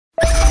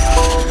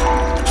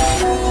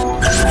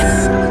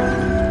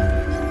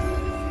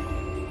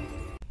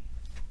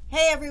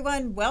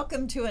everyone.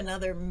 Welcome to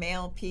another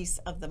Mail Piece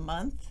of the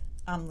Month.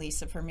 I'm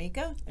Lisa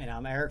Formica. And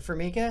I'm Erik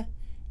Formica.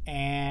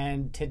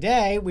 And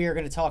today we are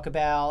going to talk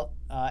about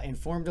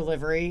informed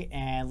delivery.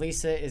 And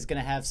Lisa is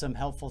going to have some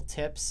helpful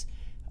tips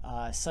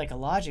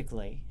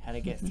psychologically, how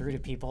to get through to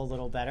people a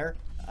little better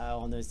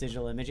on those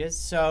digital images.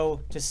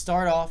 So to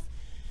start off,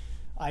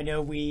 I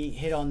know we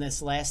hit on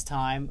this last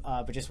time,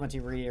 but just want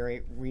to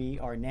reiterate, we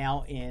are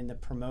now in the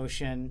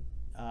promotion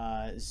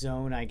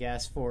zone, I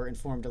guess, for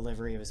informed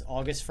delivery. It was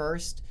August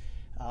 1st.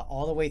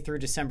 All the way through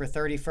December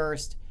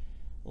 31st.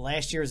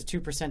 Last year was a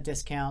 2%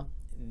 discount.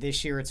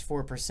 This year it's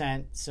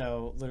 4%,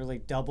 so literally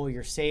double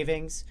your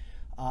savings.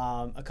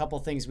 A couple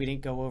things we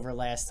didn't go over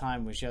last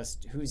time was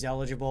just who's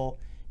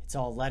eligible. It's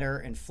all letter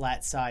and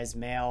flat size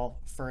mail,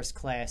 first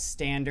class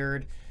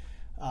standard.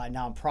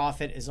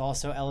 Nonprofit is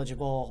also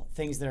eligible.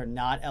 Things that are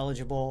not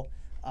eligible,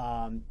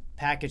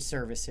 package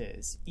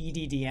services,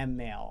 EDDM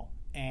mail,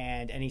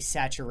 and any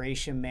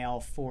saturation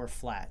mail for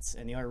flats.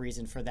 And the only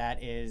reason for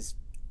that is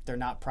they're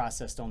not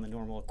processed on the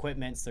normal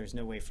equipment, so there's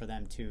no way for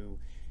them to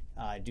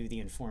do the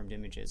informed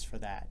images for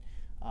that.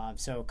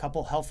 So a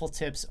couple helpful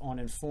tips on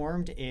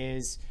informed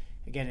is,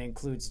 again, it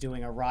includes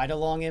doing a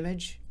ride-along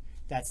image.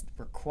 That's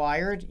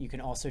required. You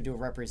can also do a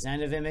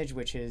representative image,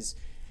 which is,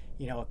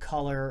 you know, a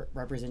color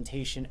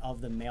representation of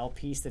the mail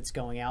piece that's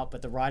going out.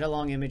 But the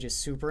ride-along image is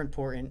super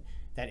important.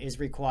 That is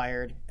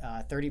required.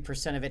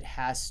 30% of it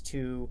has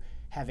to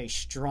have a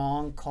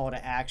strong call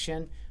to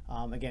action.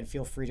 Again,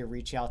 feel free to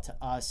reach out to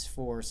us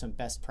for some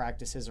best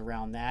practices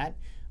around that.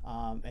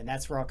 And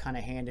that's where I'll kind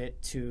of hand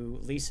it to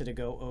Lisa to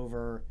go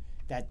over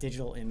that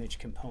digital image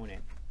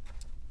component.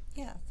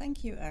 Yeah,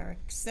 thank you, Erik.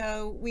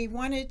 So we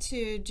wanted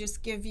to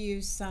just give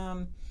you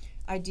some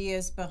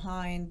ideas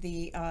behind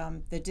the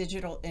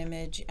digital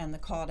image and the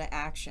call to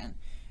action.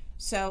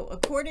 So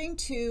according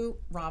to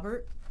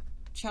Robert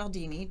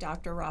Cialdini,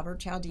 Dr. Robert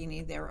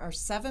Cialdini, there are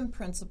 7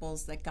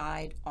 principles that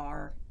guide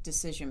our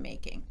decision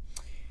making.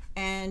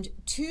 And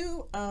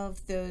 2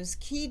 of those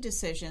key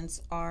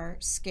decisions are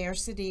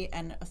scarcity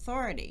and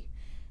authority.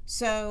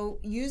 So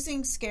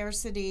using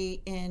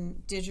scarcity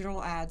in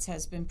digital ads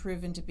has been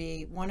proven to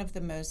be one of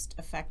the most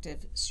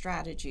effective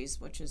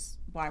strategies, which is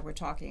why we're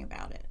talking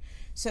about it.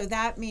 So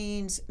that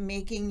means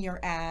making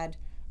your ad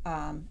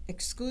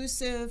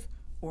exclusive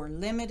or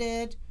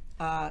limited,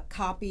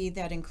 copy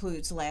that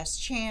includes last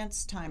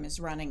chance, time is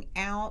running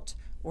out,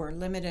 or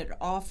limited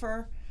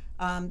offer.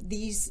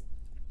 These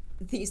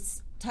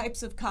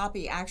types of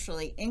copy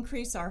actually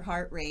increase our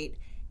heart rate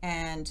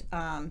and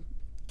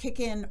kick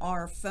in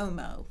our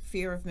FOMO,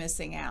 fear of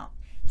missing out.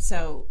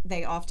 So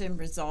they often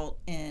result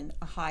in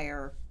a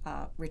higher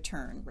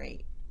return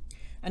rate.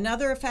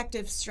 Another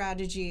effective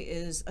strategy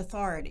is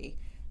authority.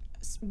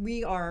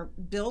 We are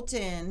built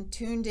in,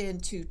 tuned in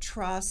to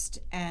trust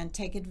and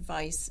take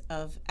advice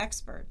of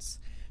experts.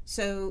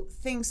 So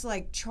things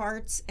like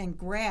charts and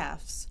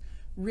graphs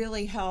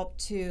really help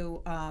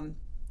to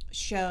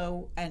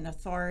show an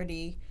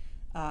authority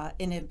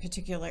in a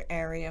particular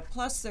area,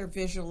 plus they're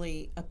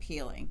visually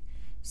appealing.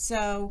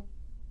 So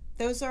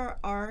those are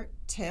our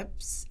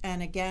tips.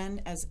 And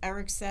again, as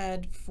Erik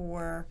said,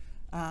 for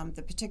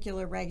the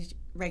particular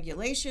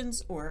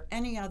regulations or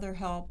any other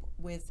help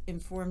with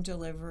informed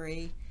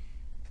delivery,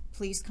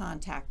 please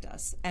contact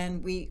us.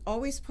 And we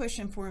always push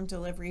informed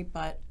delivery,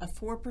 but a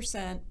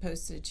 4%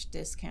 postage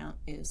discount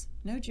is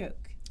no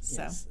joke.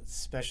 So, yes,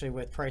 especially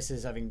with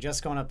prices having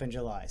just gone up in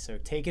July. So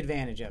take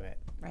advantage of it.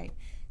 Right.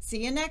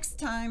 See you next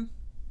time.